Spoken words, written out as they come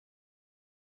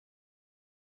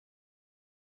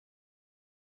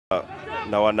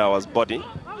Nawanawa's body.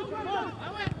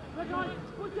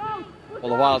 All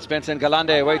the while, Spencer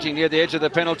Ngalande waiting near the edge of the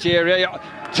penalty area.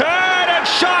 Turn and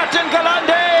shot,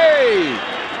 Ngalande!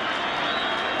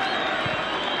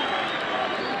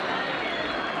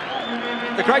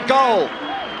 The great goal.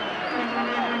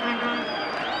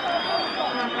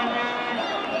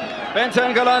 Spencer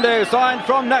Ngalande, signed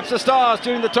from Napsa Stars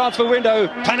during the transfer window,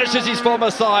 punishes his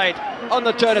former side on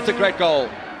the turn. It's a great goal.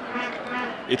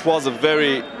 It was a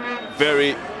very,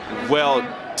 very well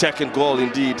taken goal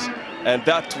indeed. And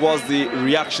that was the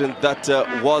reaction that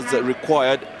was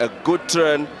required. A good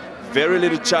turn, very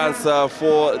little chance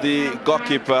for the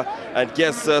goalkeeper. And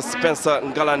yes, Spencer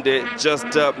Ngalande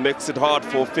just makes it hard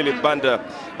for Philip Banda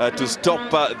to stop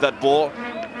that ball.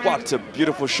 What a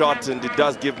beautiful shot, and it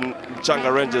does give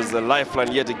Nchanga Rangers a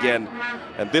lifeline yet again.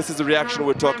 And this is the reaction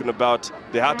we're talking about.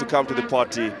 They had to come to the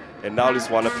party, and now it's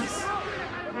one apiece.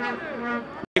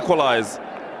 Equalize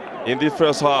in the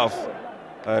first half.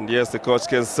 And yes, the coach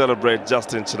can celebrate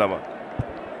Justin Chinama.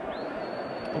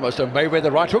 Almost a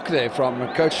Mayweather right hook there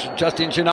from Coach Justin Chinama.